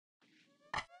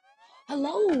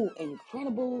Hello,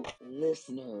 incredible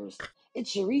listeners.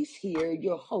 It's Sharice here,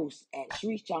 your host at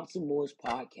Sharice Johnson Moore's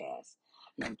podcast.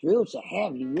 And I'm thrilled to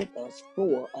have you with us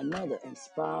for another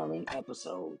inspiring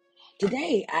episode.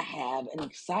 Today, I have an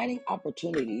exciting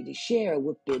opportunity to share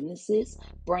with businesses,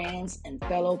 brands, and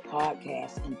fellow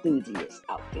podcast enthusiasts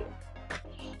out there.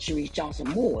 Sharice Johnson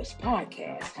Moore's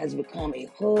podcast has become a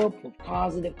hub for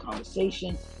positive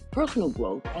conversation, personal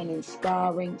growth, and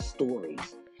inspiring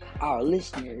stories. Our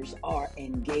listeners are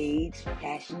engaged,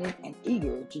 passionate, and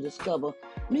eager to discover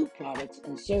new products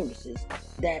and services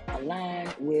that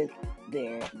align with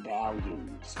their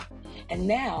values. And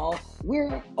now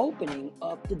we're opening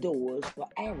up the doors for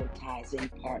advertising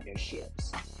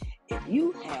partnerships. If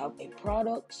you have a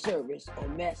product, service, or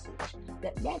message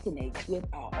that resonates with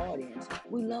our audience,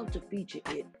 we love to feature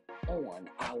it on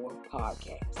our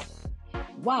podcast.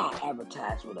 Why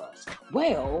advertise with us?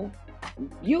 Well,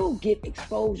 you'll get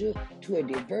exposure to a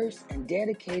diverse and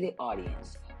dedicated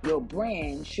audience, your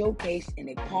brand showcased in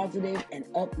a positive and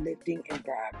uplifting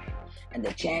environment, and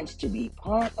the chance to be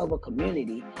part of a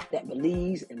community that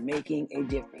believes in making a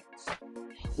difference.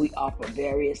 We offer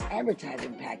various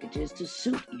advertising packages to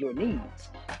suit your needs,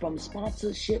 from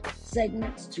sponsorship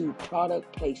segments to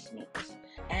product placements,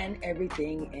 and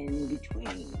everything in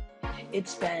between.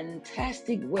 It's a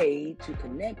fantastic way to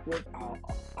connect with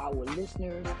our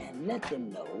listeners and let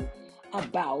them know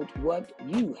about what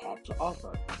you have to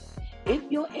offer. If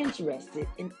you're interested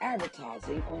in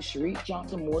advertising on Sharice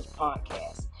Johnson Moore's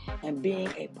podcast and being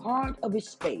a part of a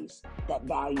space that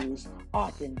values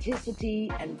authenticity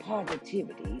and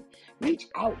positivity, reach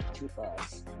out to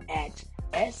us at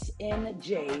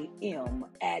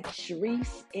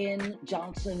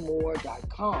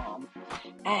snjm@sharicenjohnsonmoore.com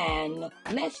and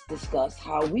let's discuss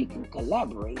how we can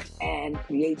collaborate and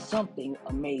create something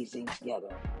amazing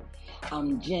together.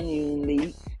 I'm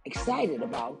genuinely excited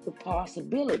about the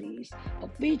possibilities of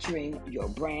featuring your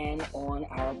brand on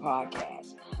our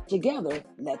podcast. Together,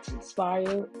 let's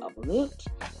inspire, uplift,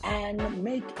 and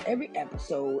make every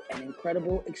episode an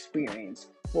incredible experience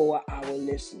for our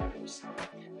listeners.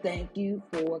 Thank you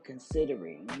for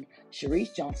considering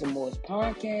Sharice Johnson Moore's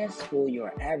podcast for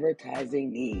your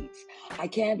advertising needs. I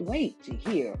can't wait to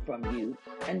hear from you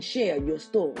and share your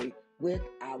story with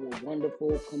our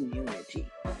wonderful community.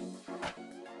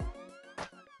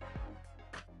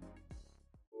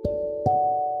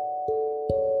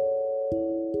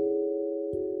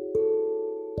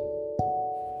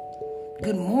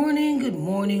 Good morning,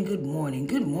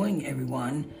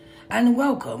 everyone, and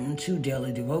welcome to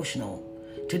Daily Devotional.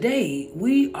 Today,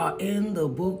 we are in the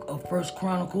book of 1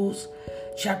 Chronicles,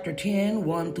 chapter 10,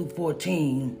 1 through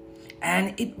 14,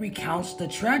 and it recounts the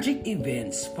tragic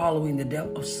events following the death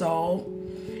of Saul,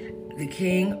 the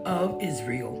king of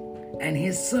Israel, and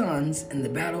his sons in the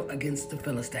battle against the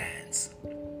Philistines.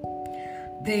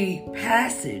 The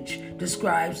passage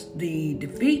describes the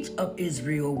defeat of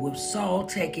Israel, with Saul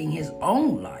taking his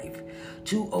own life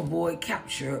to avoid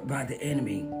capture by the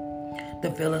enemy.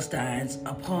 The Philistines,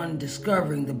 upon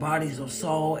discovering the bodies of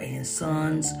Saul and his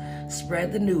sons,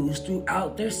 spread the news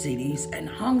throughout their cities and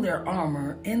hung their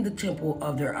armor in the temple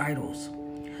of their idols.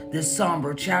 This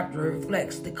somber chapter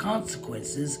reflects the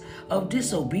consequences of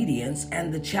disobedience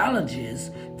and the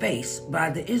challenges faced by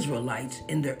the Israelites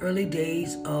in the early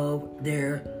days of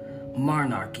their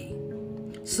monarchy.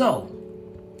 So,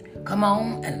 come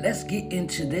on and let's get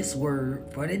into this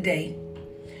word for today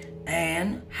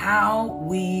and how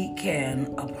we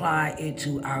can apply it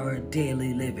to our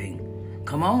daily living.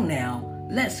 Come on now,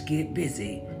 let's get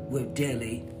busy with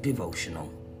Daily Devotional.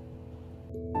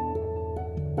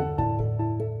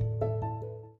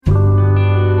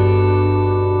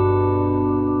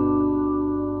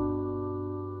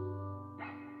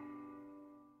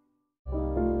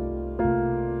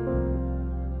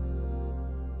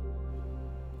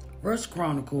 First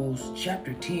Chronicles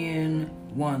chapter 10,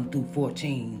 1 through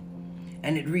 14,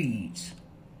 and it reads,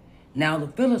 Now the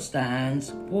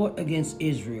Philistines fought against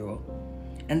Israel,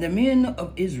 and the men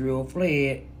of Israel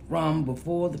fled from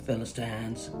before the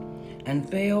Philistines, and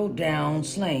fell down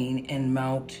slain in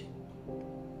Mount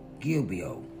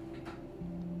Gibeah.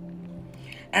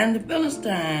 And the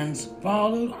Philistines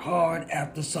followed hard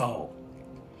after Saul,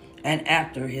 and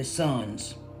after his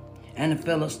sons, and the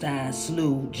Philistines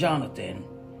slew Jonathan,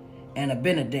 and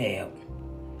Abinadab,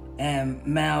 and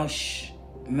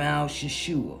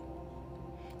Malchishua,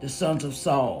 the sons of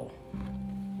Saul.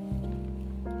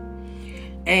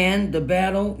 And the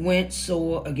battle went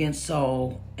sore against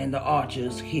Saul, and the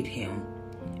archers hit him,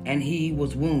 and he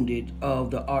was wounded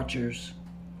of the archers.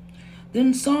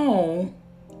 Then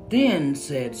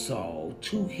said Saul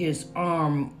to his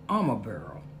armor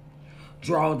bearer,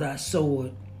 draw thy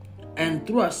sword, and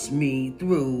thrust me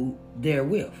through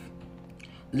therewith,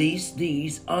 lest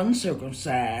these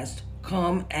uncircumcised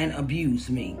come and abuse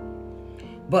me.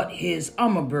 But his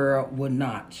armor-bearer would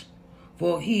not,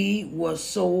 for he was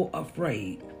so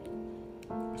afraid.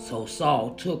 So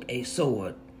Saul took a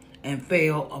sword and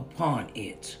fell upon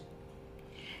it.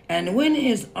 And when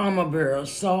his armor-bearer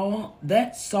saw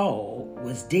that Saul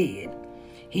was dead,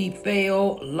 he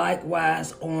fell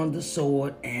likewise on the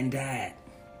sword and died.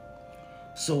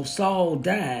 So Saul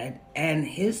died, and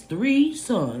his 3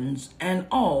 sons and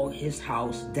all his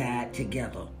house died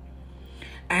together.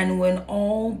 And when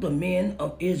all the men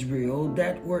of Israel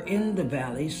that were in the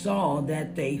valley saw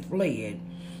that they fled,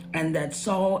 and that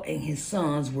Saul and his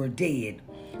sons were dead,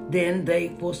 then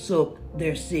they forsook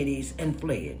their cities and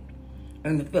fled.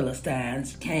 And the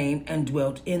Philistines came and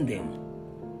dwelt in them.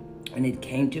 And it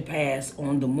came to pass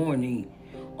on the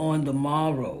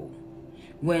morrow,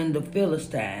 when the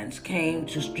Philistines came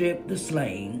to strip the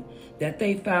slain, that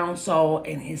they found Saul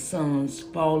and his sons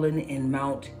fallen in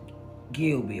Mount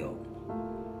Gilboa.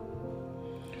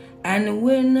 And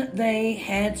when they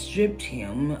had stripped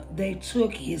him, they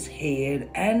took his head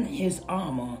and his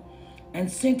armor,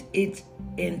 and sent it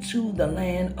into the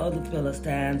land of the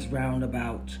Philistines round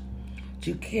about,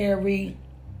 to carry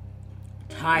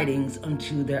tidings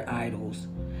unto their idols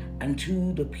and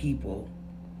to the people.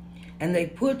 And they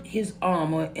put his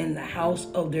armor in the house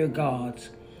of their gods,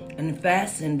 and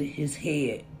fastened his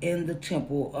head in the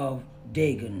temple of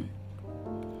Dagon.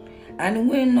 And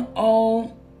when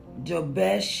all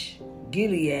Jabesh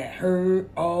Gilead heard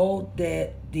all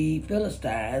that the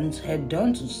Philistines had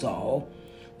done to Saul,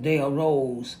 they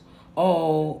arose,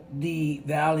 all the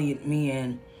valiant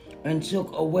men, and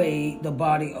took away the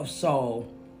body of Saul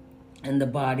and the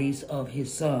bodies of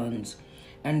his sons,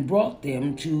 and brought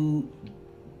them to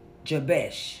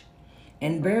Jabesh,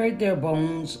 and buried their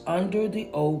bones under the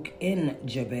oak in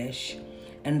Jabesh,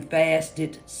 and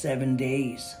fasted 7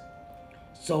 days.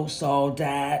 So Saul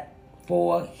died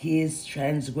for his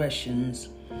transgressions,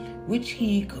 which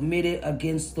he committed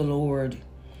against the Lord,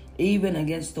 even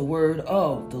against the word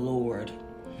of the Lord,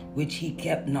 which he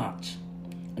kept not,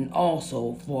 and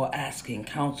also for asking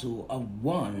counsel of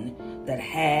one that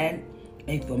had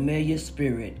a familiar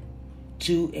spirit,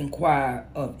 to inquire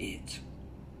of it,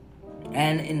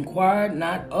 and inquired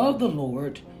not of the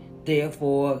Lord.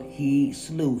 Therefore he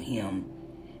slew him,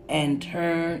 and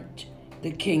turned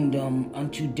the kingdom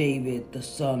unto David the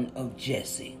son of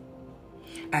Jesse.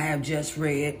 I have just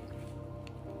read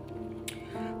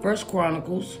 1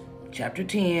 Chronicles chapter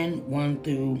 10, 1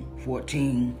 through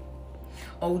 14.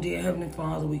 Oh, dear Heavenly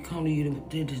Father, we come to you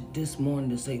this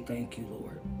morning to say thank you,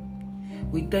 Lord.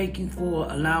 We thank you for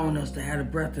allowing us to have the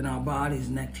breath in our bodies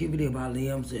and activity of our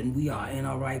limbs, and we are in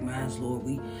our right minds, Lord.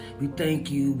 We thank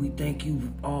you. We thank you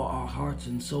with all our hearts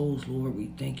and souls, Lord.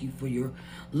 We thank you for your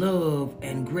love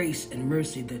and grace and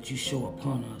mercy that you show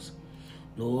upon us.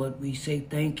 Lord, we say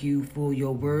thank you for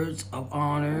your words of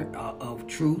honor, of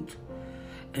truth.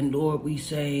 And Lord, we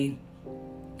say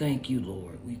thank you,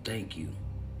 Lord. We thank you.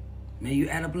 May you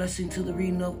add a blessing to the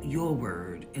reading of your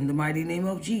word. In the mighty name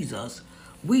of Jesus,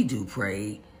 we do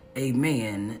pray.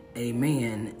 Amen,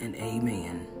 amen, and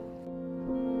amen.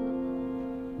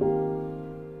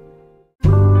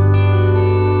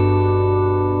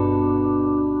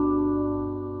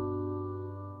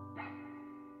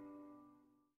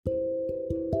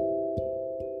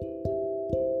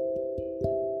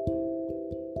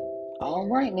 All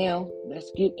right, now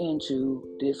let's get into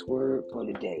this word for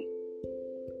the day.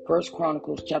 1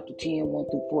 Chronicles chapter 10, 1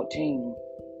 through 14.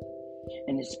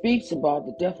 And it speaks about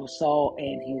the death of Saul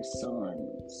and his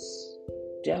sons.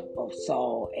 Death of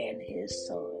Saul and his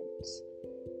sons.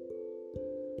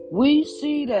 We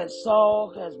see that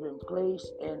Saul has been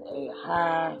placed in a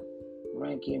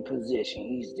high-ranking position.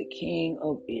 He's the king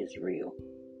of Israel.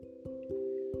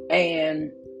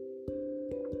 And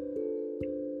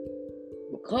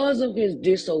because of his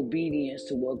disobedience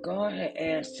to what God had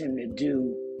asked him to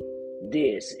do,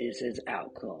 this is his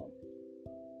outcome.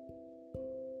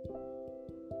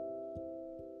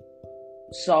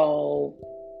 Saul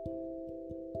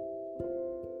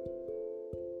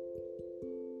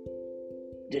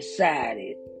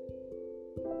decided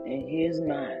in his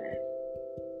mind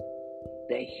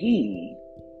that he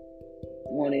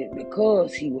wanted,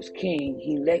 because he was king,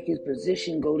 he let his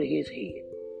position go to his head.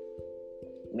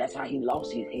 And that's how he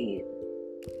lost his head.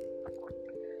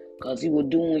 Because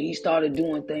he started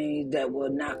doing things that were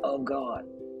not of God.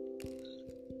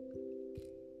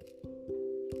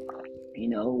 You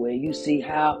know, where you see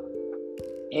how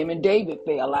him and David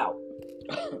fell out.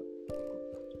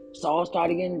 Saul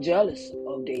started getting jealous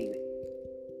of David.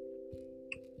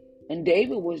 And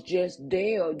David was just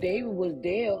there. David was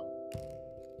there,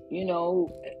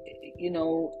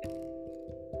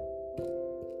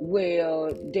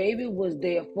 where David was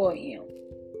there for him.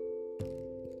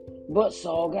 But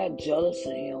Saul got jealous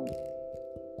of him.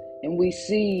 And we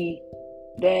see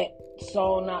that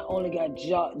Saul not only got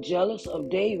jealous of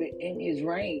David in his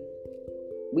reign,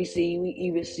 we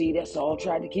even see that Saul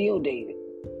tried to kill David.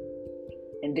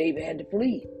 And David had to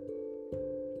flee.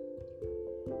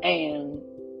 And,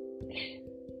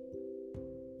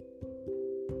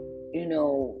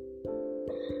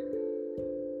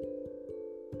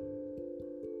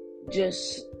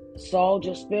 Saul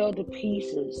just fell to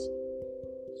pieces.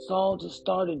 Saul just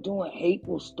started doing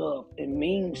hateful stuff and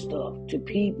mean stuff to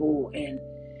people, and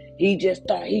he just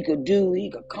thought he could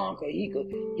conquer, he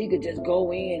could just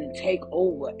go in and take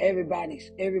over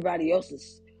everybody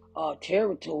else's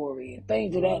territory and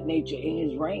things of that nature in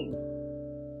his reign.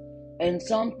 And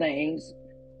some things,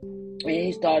 and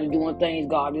he started doing things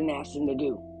God didn't ask him to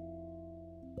do.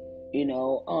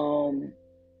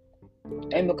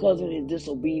 And because of his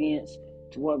disobedience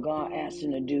to what God asked him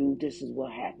to do, this is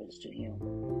what happens to him.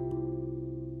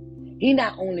 He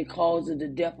not only causes the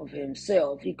death of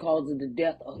himself, he causes the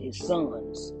death of his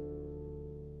sons.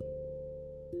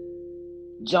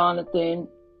 Jonathan,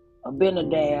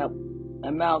 Abinadab,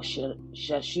 and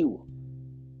Malchishua.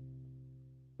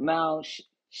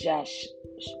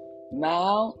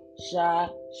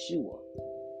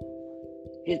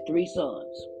 His 3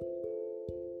 sons.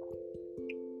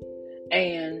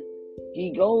 And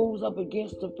he goes up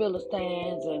against the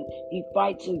Philistines and he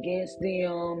fights against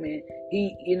them, and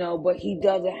but he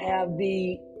doesn't have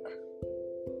you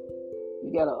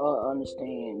gotta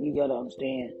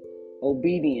understand,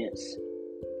 obedience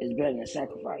is better than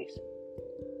sacrifice.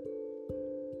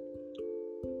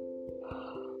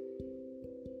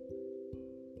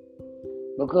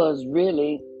 Because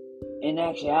really, in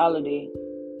actuality,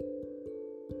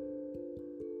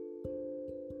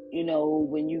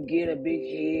 when you get a big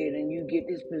head and you get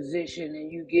this position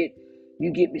and you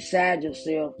get beside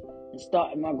yourself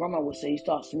and my grandma would say, you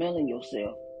start smelling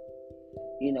yourself.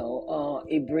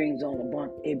 It brings on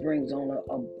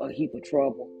a heap of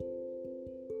trouble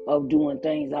of doing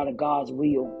things out of God's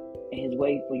will and His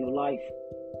way for your life.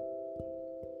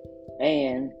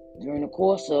 And during the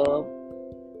course of,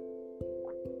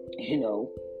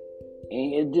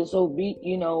 and his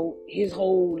disobedience, his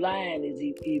whole line is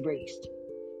erased.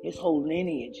 His whole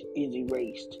lineage is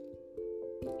erased.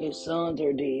 His sons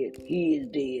are dead. He is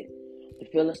dead. The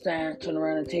Philistines turn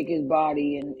around and take his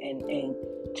body and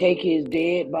take his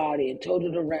dead body and tote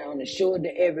it around and show it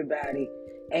to everybody.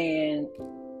 And,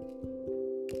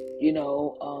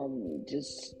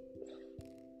 just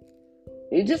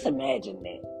imagine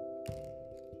that.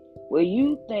 Where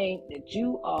you think that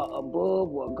you are above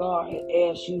what God has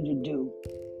asked you to do,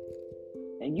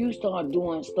 and you start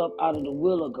doing stuff out of the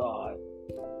will of God,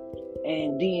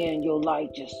 and then your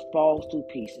life just falls to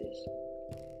pieces.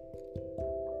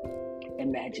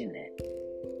 Imagine that.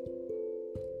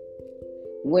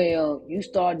 Well, you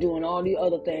start doing all the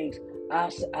other things.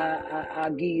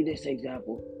 I'll give you this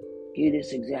example. Give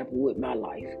this example with my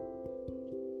life.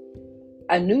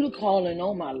 I knew the calling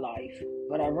on my life,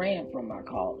 but I ran from my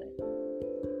calling.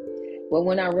 Well,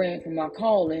 when I ran from my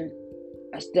calling,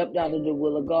 I stepped out of the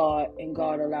will of God, and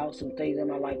God allowed some things in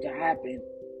my life to happen,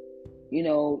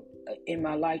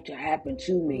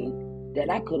 to me that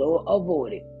I could have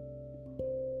avoided.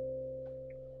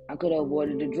 I could have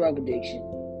avoided the drug addiction.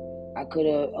 I could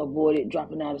have avoided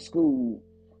dropping out of school.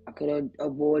 I could have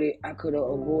avoided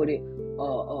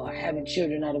having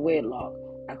children out of wedlock.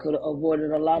 I could have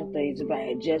avoided a lot of things if I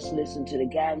had just listened to the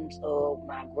guidance of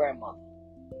my grandmother.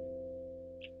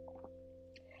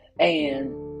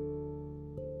 And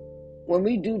when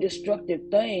we do destructive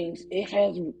things, it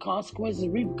has consequences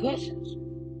and repercussions.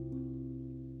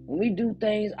 When we do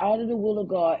things out of the will of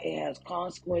God, it has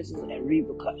consequences and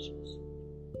repercussions.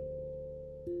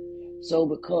 So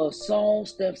because Saul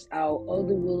steps out of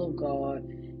the will of God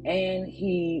and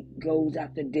he goes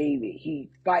after David, he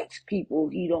fights people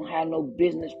he don't have no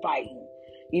business fighting.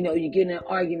 You get in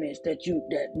arguments that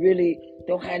really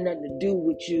don't have nothing to do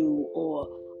with you, or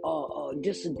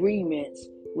disagreements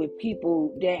with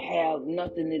people that have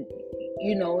nothing to,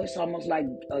 it's almost like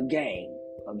a gang.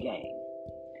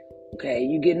 Okay,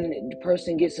 the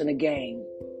person gets in a gang,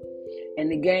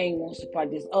 and the gang wants to fight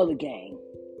this other gang.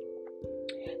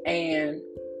 And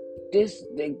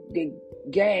the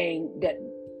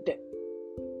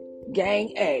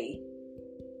gang A,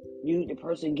 the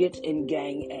person gets in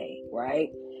gang A,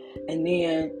 right? And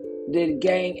then the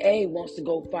gang A wants to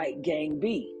go fight gang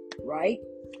B, right?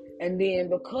 And then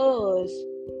because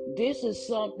this is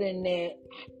something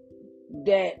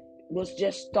that was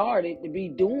just started to be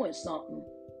doing something.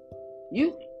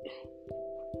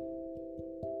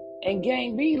 And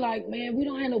Gang B like, man, we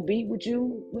don't have no beef with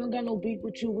you. We don't got no beef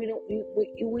with you. We're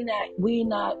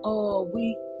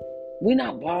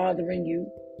not bothering you.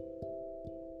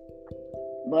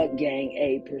 But Gang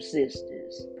A persists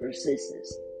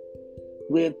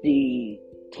with the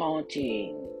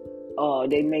taunting.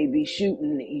 They may be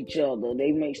shooting each other.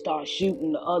 They may start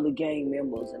shooting the other gang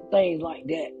members and things like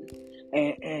that,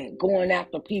 and going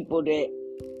after people that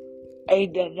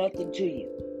ain't done nothing to you.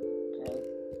 Okay?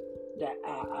 That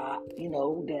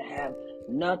that have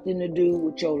nothing to do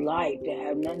with your life, that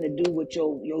have nothing to do with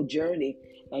your journey,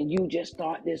 and you just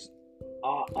start this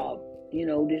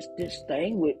this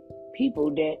thing with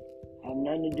people that have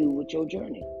nothing to do with your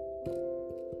journey,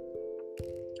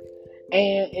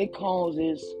 and it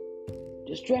causes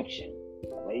destruction.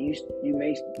 Where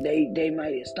they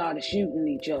might start shooting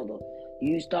each other.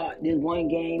 You start this one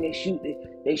game, they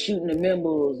shooting the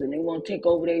members, and they want to take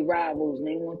over their rivals, and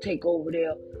they want to take over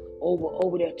their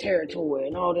territory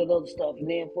and all that other stuff. And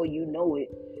then before you know it,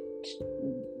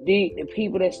 the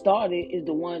people that started is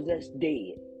the ones that's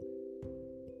dead.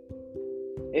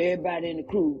 Everybody in the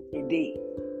crew is dead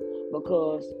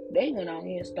because they went out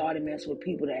here and started messing with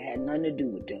people that had nothing to do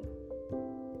with them.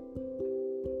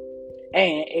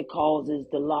 And it causes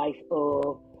the life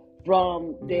of,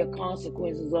 from their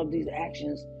consequences of these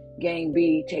actions, Gang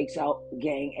B takes out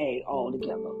Gang A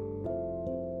altogether.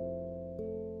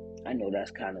 I know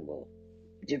that's kind of a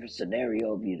different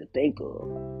scenario of you to think of.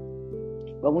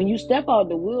 But when you step out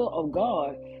the will of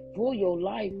God for your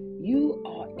life, you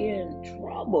are in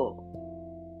trouble.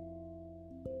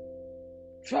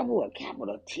 Trouble with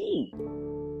capital T.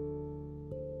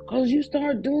 Because you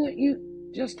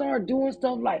just start doing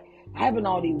stuff like having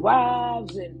all these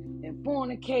wives and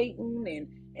fornicating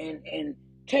and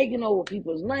taking over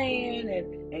people's land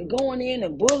and going in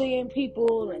and bullying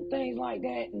people and things like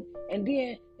that. And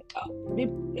then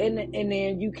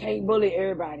you can't bully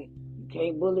everybody. You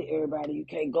can't bully everybody. You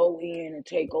can't go in and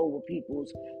take over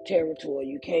people's territory.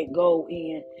 You can't go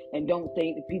in and don't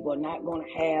think that people are not going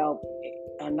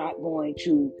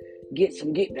to get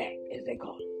some get back, as they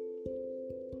call it.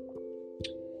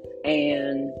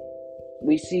 And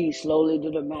we see slowly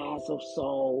the demise of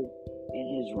Saul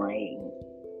in his reign.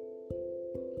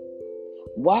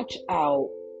 Watch out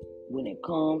when it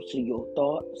comes to your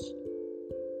thoughts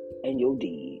and your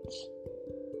deeds.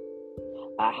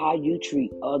 How you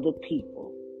treat other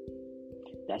people.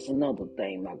 That's another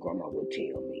thing my grandma would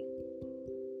tell me.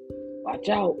 Watch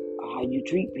out how you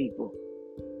treat people.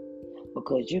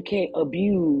 Because you can't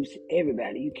abuse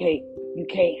everybody. You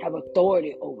can't have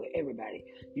authority over everybody.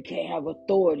 You can't have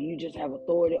authority. You just have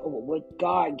authority over what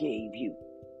God gave you.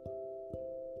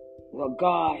 What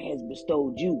God has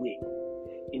bestowed you with.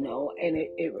 And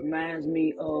it reminds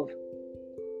me of,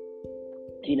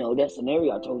 that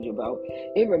scenario I told you about.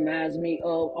 It reminds me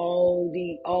of all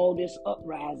this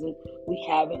uprising we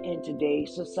have in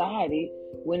today's society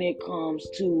when it comes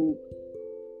to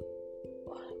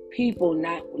people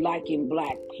not liking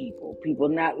black people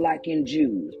not liking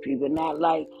Jews, people not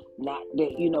that,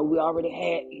 we already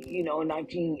had, in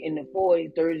the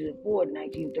 40s, 30s and 40s,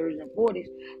 1930s and 40s,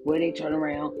 where they turn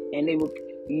around and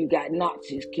you got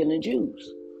Nazis killing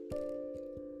Jews.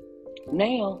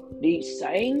 Now, these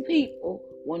same people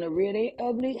want to rear their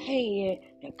ugly hand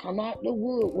and come out the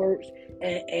woodworks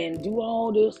and do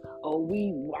all this,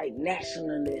 we white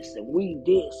nationalists, and we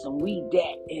this and we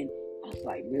that, and I was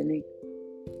like, really?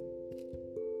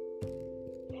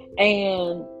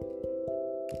 And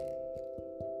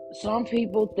some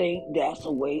people think that's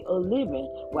a way of living.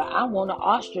 Well, I want to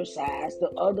ostracize the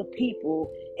other people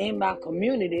in my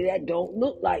community that don't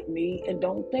look like me and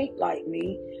don't think like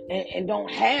me and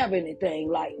don't have anything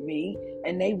like me,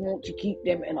 and they want to keep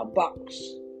them in a box.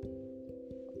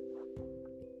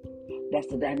 That's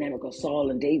the dynamic of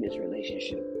Saul and David's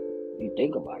relationship. If you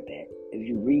think about that, if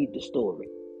you read the story.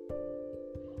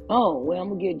 Oh, well, I'm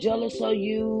going to get jealous of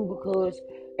you because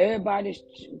everybody's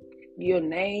your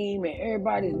name and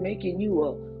everybody's making you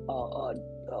a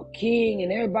king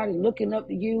and everybody's looking up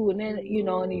to you. And then,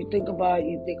 and you think of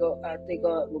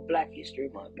with Black History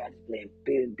Month,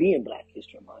 being Black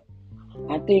History Month.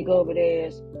 I think of it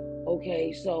as,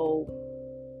 okay, so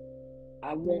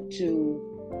I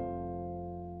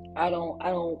don't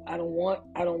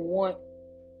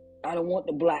want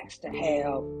the blacks to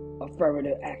have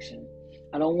affirmative action.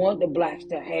 I don't want the blacks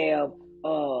to have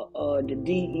the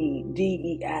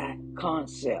DEI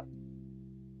concept.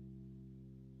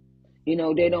 They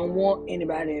don't want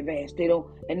anybody to advance. They don't,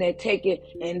 and they take it,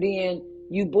 and then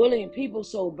you bullying people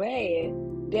so bad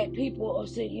that people are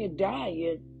sitting here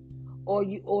dying, or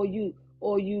you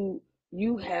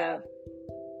have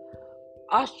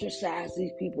ostracized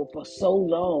these people for so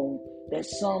long that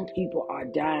some people are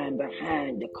dying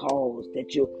behind the cause,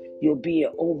 that you're being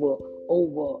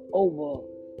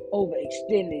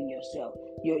overextending yourself.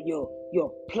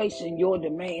 You're placing your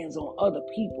demands on other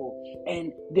people,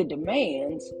 and the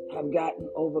demands have gotten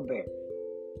overbearing.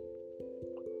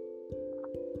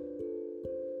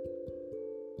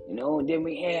 You know, and then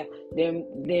we have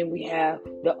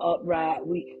the upright.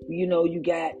 You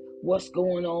got what's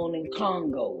going on in the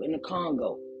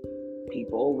Congo.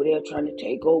 People over there trying to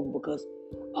take over because,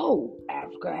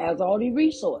 Africa has all these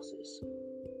resources.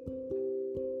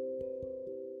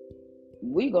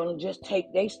 We're going to just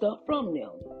take their stuff from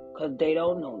them because they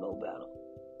don't know no better.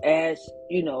 As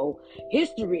you know,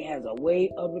 history has a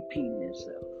way of repeating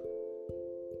itself.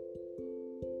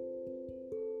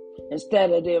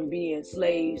 Instead of them being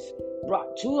slaves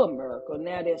brought to America,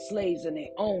 now they're slaves in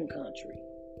their own country,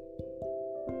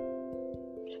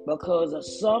 because of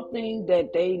something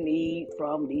that they need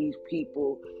from these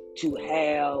people to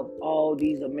have all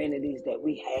these amenities that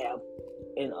we have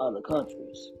in other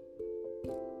countries.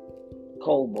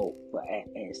 Cobalt, for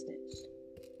instance.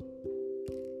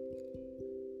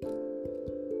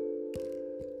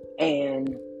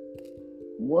 And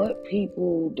what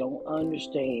people don't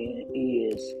understand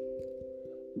is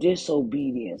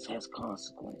disobedience has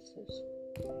consequences.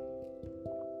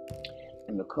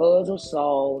 And because of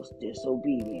Saul's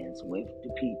disobedience with the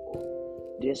people,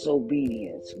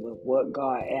 disobedience with what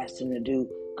God asked him to do,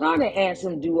 God didn't ask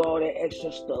him to do all that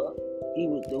extra stuff he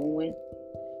was doing.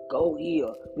 Go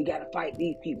here. We got to fight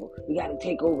these people. We got to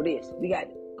take over this. God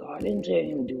didn't tell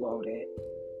him to do all that.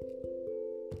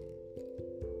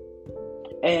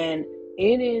 And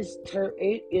it is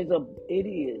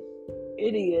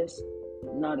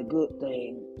not a good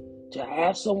thing to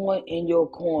have someone in your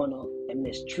corner and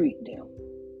mistreat them.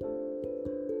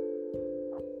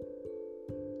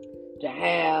 To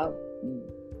have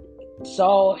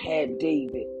Saul had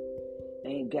David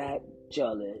and got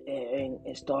jealous and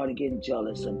started getting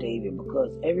jealous of David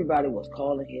because everybody was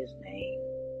calling his name.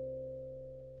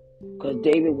 Because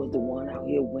David was the one out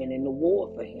here winning the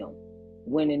war for him,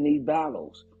 winning these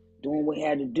battles, doing what he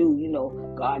had to do. You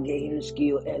know, God gave him the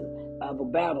skill of a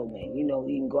battleman. You know,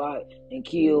 he can go out and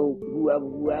kill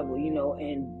whoever, you know,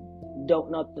 and don't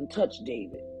nothing touch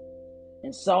David.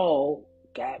 And Saul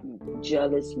got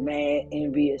jealous, mad,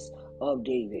 envious of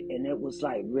David. And it was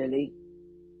like, really?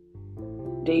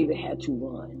 David had to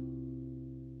run.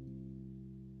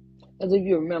 As if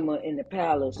you remember in the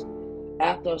palace,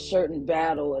 after a certain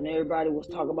battle and everybody was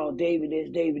talking about David this,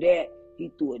 David that,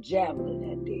 he threw a javelin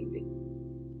at David.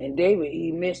 And David,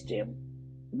 he missed him,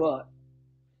 but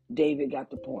David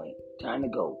got the point. Time to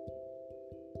go.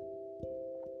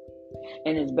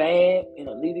 And it's bad in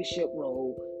a leadership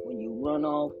role when you run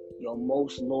off your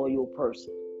most loyal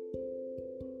person.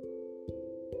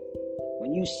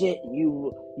 When you sit and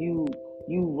you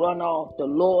run off the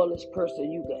loyalest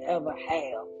person you could ever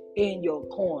have in your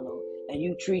corner, and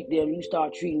you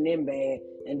start treating them bad,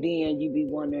 and then you be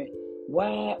wondering,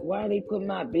 why they put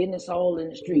my business all in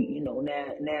the street? You know,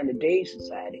 now in today's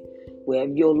society, where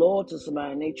if you're loyal to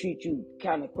somebody and they treat you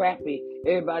kind of crappy,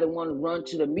 everybody want to run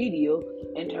to the media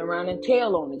and turn around and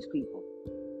tell on these people.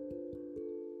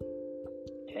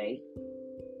 Okay,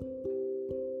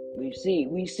 we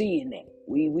seeing that.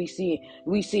 We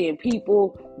seeing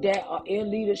people that are in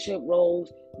leadership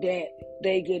roles that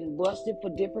they getting busted for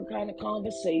different kind of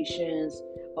conversations.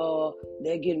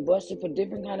 They're getting busted for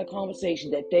different kind of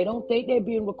conversations that they don't think they're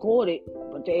being recorded,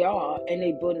 but they are, and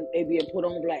they being put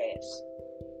on blast.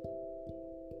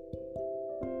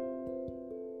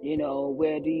 You know,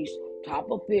 where these top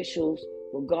officials,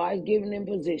 where God's giving them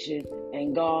position,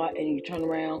 and you turn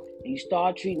around and you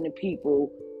start treating the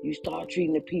people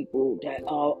that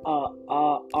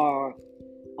are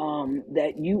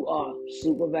that you are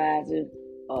supervising.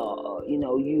 You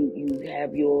know, you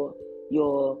have your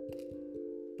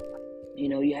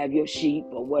you have your sheep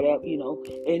or whatever, you know,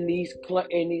 in these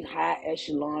high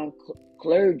echelon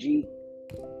clergy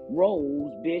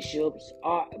roles, bishops,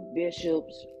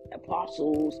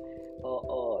 apostles,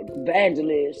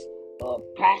 evangelists,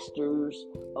 pastors,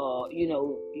 you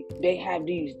know, they have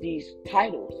these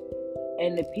titles,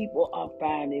 and the people are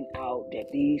finding out that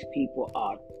these people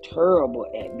are terrible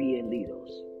at being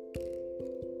leaders.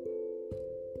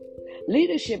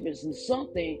 Leadership is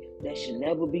something that should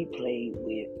never be played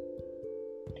with.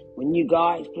 When you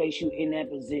guys place you in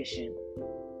that position,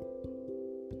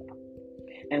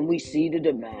 and we see the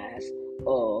demise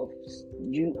of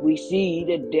you, we see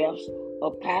the deaths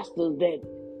of pastors that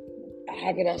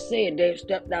how can I say it? They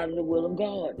stepped out of the will of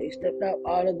God. They stepped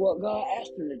out of what God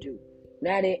asked them to do.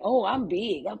 Now I'm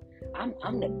big.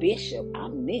 I'm the bishop.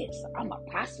 I'm this. I'm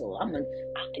apostle.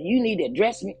 You need to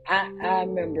address me. I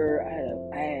remember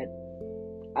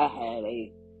I had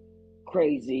a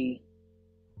crazy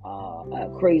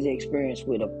experience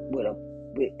with a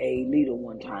leader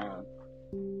one time,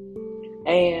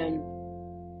 and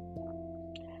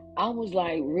I was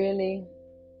like, really?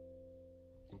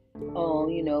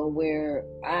 Where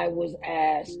I was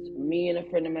asked, me and a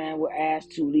friend of mine were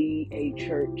asked to lead a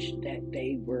church that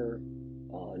they were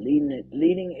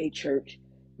leading a church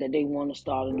that they want to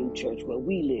start a new church where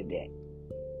we lived at.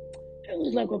 It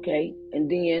was like, okay. And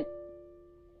then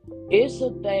it's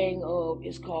a thing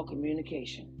it's called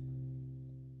communication.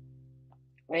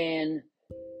 And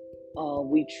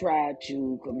we tried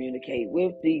to communicate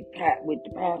with the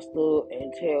pastor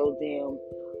and tell them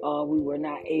we were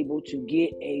not able to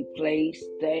get a place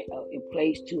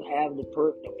to have the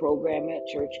program at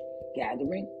church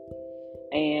gathering,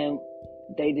 and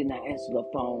they did not answer the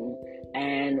phone.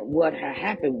 And what had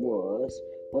happened was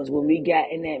when we got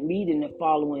in that meeting the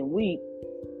following week,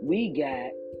 we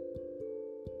got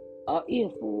an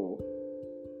earful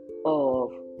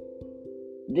of,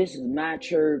 this is my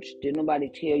church. Did nobody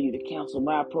tell you to cancel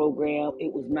my program?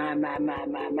 It was mine. And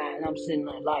I'm sitting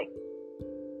there like,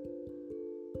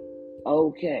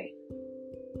 okay.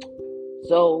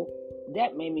 So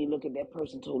that made me look at that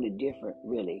person totally different,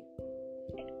 really.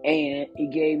 And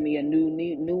it gave me a new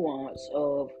nuance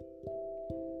of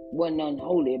wasn't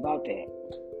unholy about that.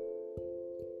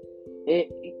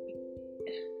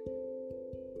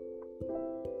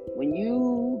 When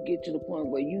you get to the point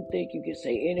where you think you can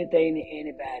say anything to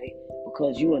anybody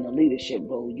because you're in a leadership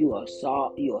role, you are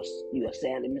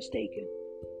sadly mistaken.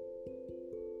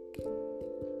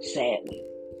 Sadly.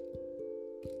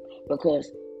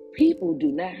 Because people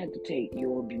do not have to take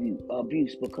your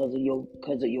abuse because of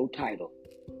your title.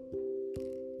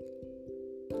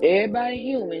 Everybody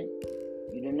human.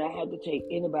 You do not have to take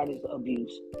anybody's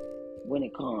abuse when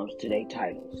it comes to their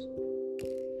titles.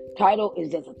 Title is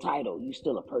just a title. You're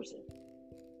still a person.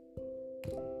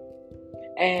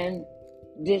 And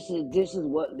this is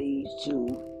what leads to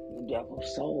the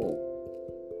devil's soul.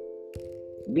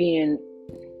 Being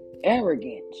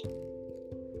arrogant.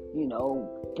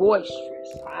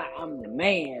 Boisterous. I'm the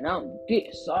man. I'm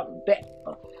this. I'm that.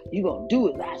 You gonna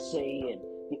do as I say. And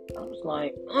I was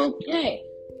like, okay.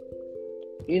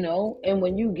 And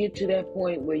when you get to that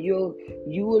point where you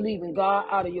are leaving God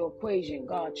out of your equation,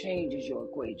 God changes your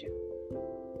equation.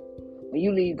 When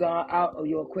you leave God out of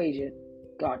your equation,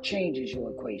 God changes your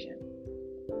equation.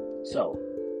 So,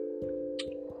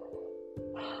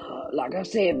 like I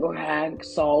said, behind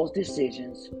Saul's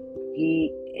decisions,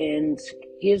 he ends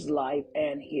his life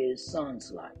and his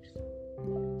son's life.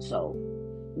 So,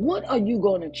 what are you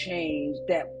going to change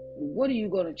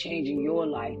in your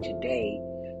life today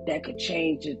that could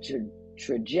change the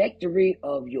trajectory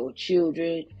of your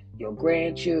children, your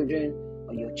grandchildren,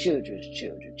 or your children's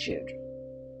children?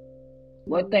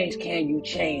 What things can you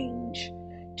change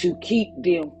to keep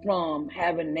them from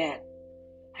having to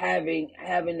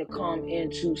come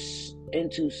into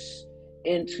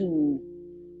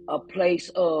a place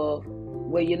of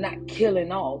where you're not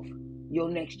killing off your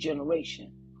next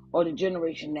generation, or the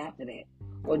generation after that,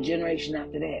 or generation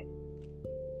after that?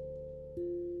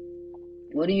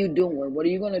 What are you doing? What are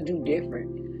you going to do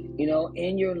different,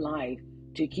 in your life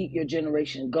to keep your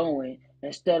generation going,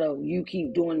 instead of you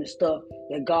keep doing the stuff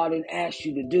that God didn't ask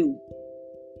you to do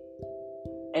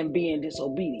and being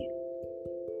disobedient?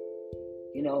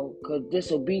 Because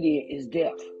disobedient is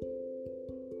death.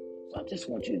 So I just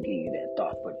want you to give you that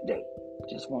thought for today.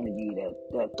 Just want to give you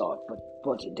that thought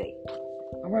for today.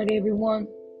 All right, everyone.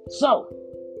 So,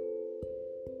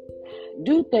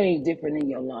 do things different in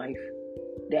your life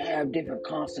that have different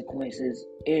consequences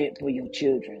for your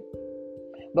children.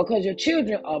 Because your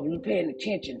children are paying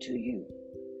attention to you.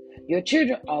 Your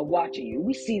children are watching you.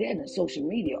 We see that in social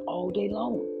media all day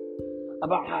long.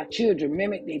 About how children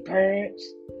mimic their parents.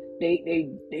 They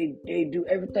do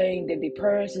everything that their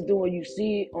parents are doing. You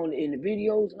see it in the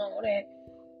videos and all that.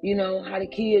 How the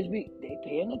kids they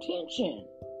paying attention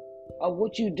of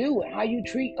what you do and how you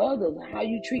treat others and how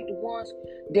you treat the ones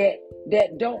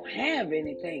that don't have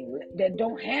anything, that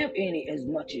don't have any as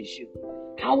much as you.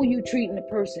 How are you treating the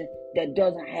person that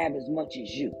doesn't have as much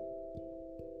as you?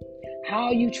 How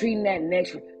are you treating that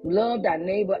next one? Love thy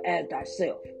neighbor as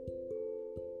thyself.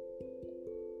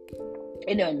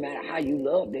 It doesn't matter how you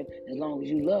love them, as long as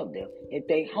you love them. If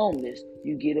they homeless,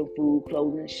 you get them food,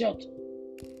 clothing, and shelter.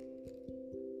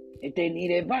 If they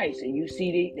need advice and you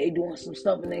see they doing some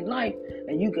stuff in their life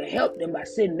and you can help them by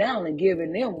sitting down and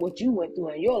giving them what you went through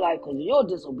in your life because of your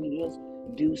disobedience,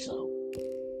 do so.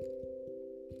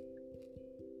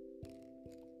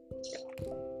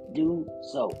 Do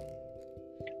so.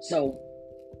 So,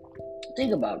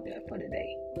 think about that for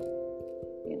today.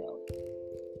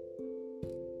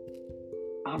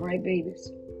 All right,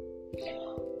 babies.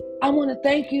 I want to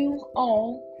thank you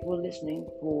all for listening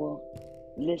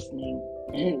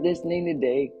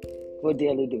today for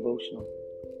Daily Devotional.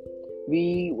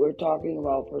 We were talking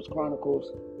about 1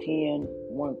 Chronicles 10,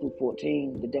 1 through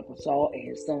 14, the death of Saul and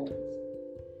his sons.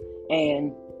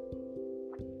 And,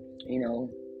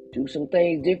 do some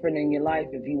things different in your life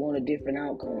if you want a different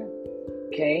outcome.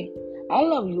 Okay? I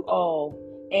love you all.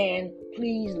 And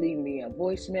please leave me a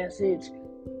voice message.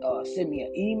 Send me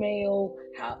an email.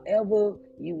 However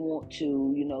you want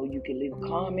to, you can leave a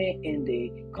comment in the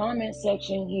comment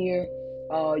section here.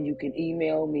 You can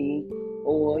email me,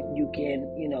 or you can,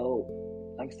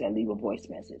 like I said, leave a voice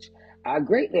message. I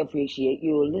greatly appreciate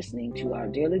you listening to our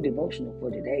daily devotional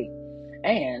for today.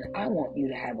 And I want you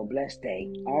to have a blessed day.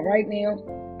 All right, now,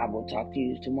 I will talk to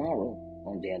you tomorrow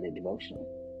on Daily Devotional.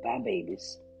 Bye,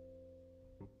 babies.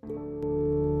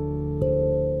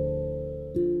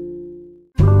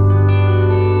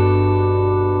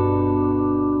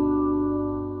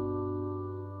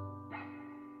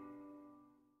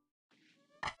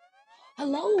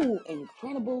 Hello,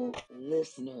 incredible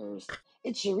listeners.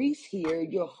 It's Sharice here,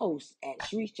 your host at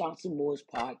Sharice Johnson Moore's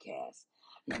podcast.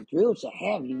 And I'm thrilled to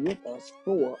have you with us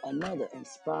for another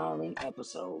inspiring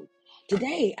episode.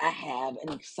 Today, I have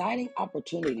an exciting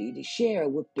opportunity to share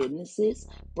with businesses,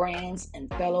 brands,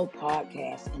 and fellow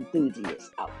podcast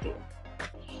enthusiasts out there.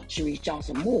 Sharice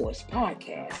Johnson Moore's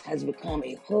podcast has become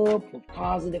a hub for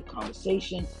positive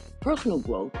conversation, personal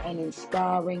growth, and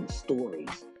inspiring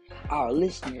stories. Our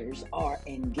listeners are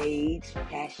engaged,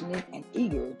 passionate, and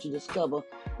eager to discover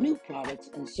new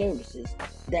products and services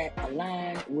that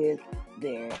align with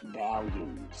their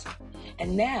values.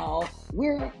 And now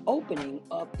we're opening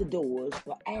up the doors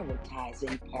for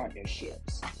advertising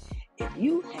partnerships. If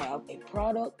you have a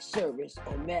product, service,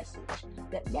 or message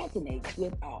that resonates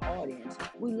with our audience,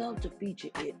 we love to feature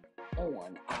it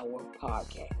on our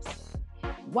podcast.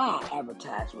 Why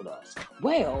advertise with us?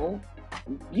 Well,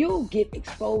 you'll get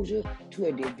exposure to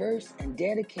a diverse and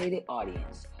dedicated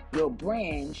audience, your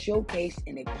brand showcased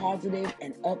in a positive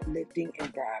and uplifting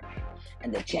environment,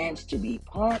 and the chance to be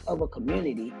part of a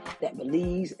community that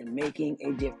believes in making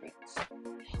a difference.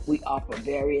 We offer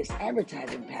various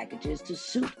advertising packages to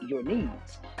suit your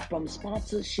needs, from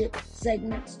sponsorship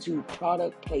segments to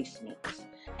product placements,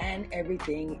 and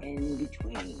everything in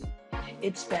between.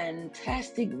 It's a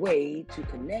fantastic way to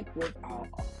connect with our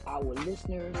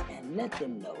listeners and let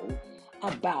them know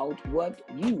about what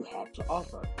you have to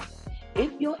offer.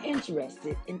 If you're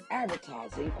interested in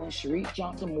advertising on Sharice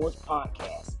Johnson Moore's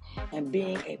podcast and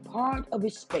being a part of a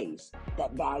space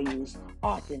that values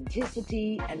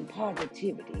authenticity and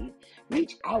positivity,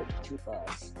 reach out to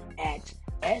us at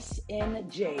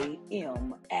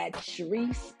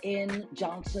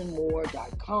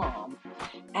snjm@sharicenjohnsonmoore.com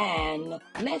and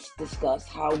let's discuss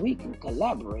how we can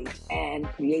collaborate and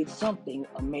create something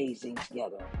amazing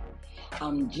together.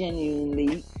 I'm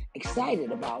genuinely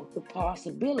excited about the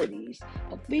possibilities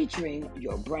of featuring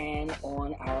your brand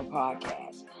on our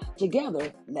podcast. Together,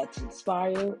 let's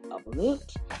inspire,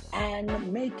 uplift,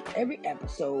 and make every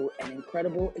episode an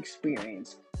incredible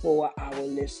experience for our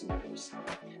listeners.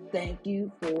 Thank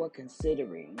you for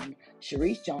considering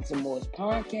Sharice Johnson Moore's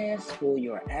podcast for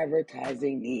your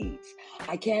advertising needs.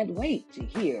 I can't wait to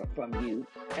hear from you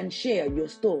and share your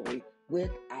story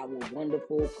with our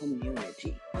wonderful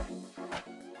community.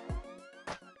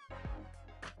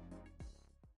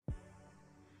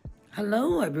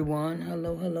 Hello, everyone.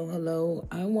 Hello.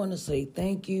 I want to say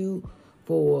thank you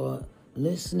for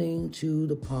listening to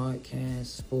the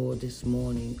podcast for this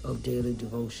morning of Daily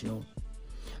Devotional.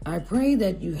 I pray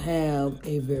that you have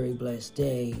a very blessed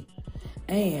day.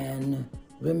 And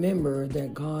remember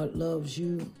that God loves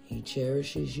you, He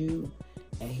cherishes you,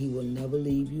 and He will never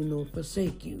leave you nor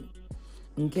forsake you.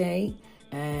 Okay?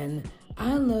 And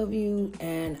I love you,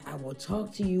 and I will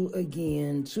talk to you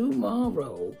again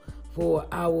tomorrow for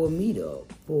our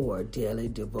meetup for Daily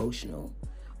Devotional.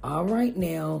 All right,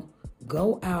 now,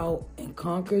 go out and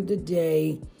conquer the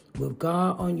day. With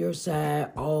God on your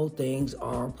side, all things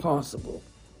are possible.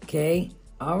 Okay?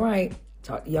 All right.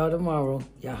 Talk to y'all tomorrow.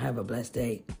 Y'all have a blessed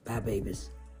day. Bye, babies.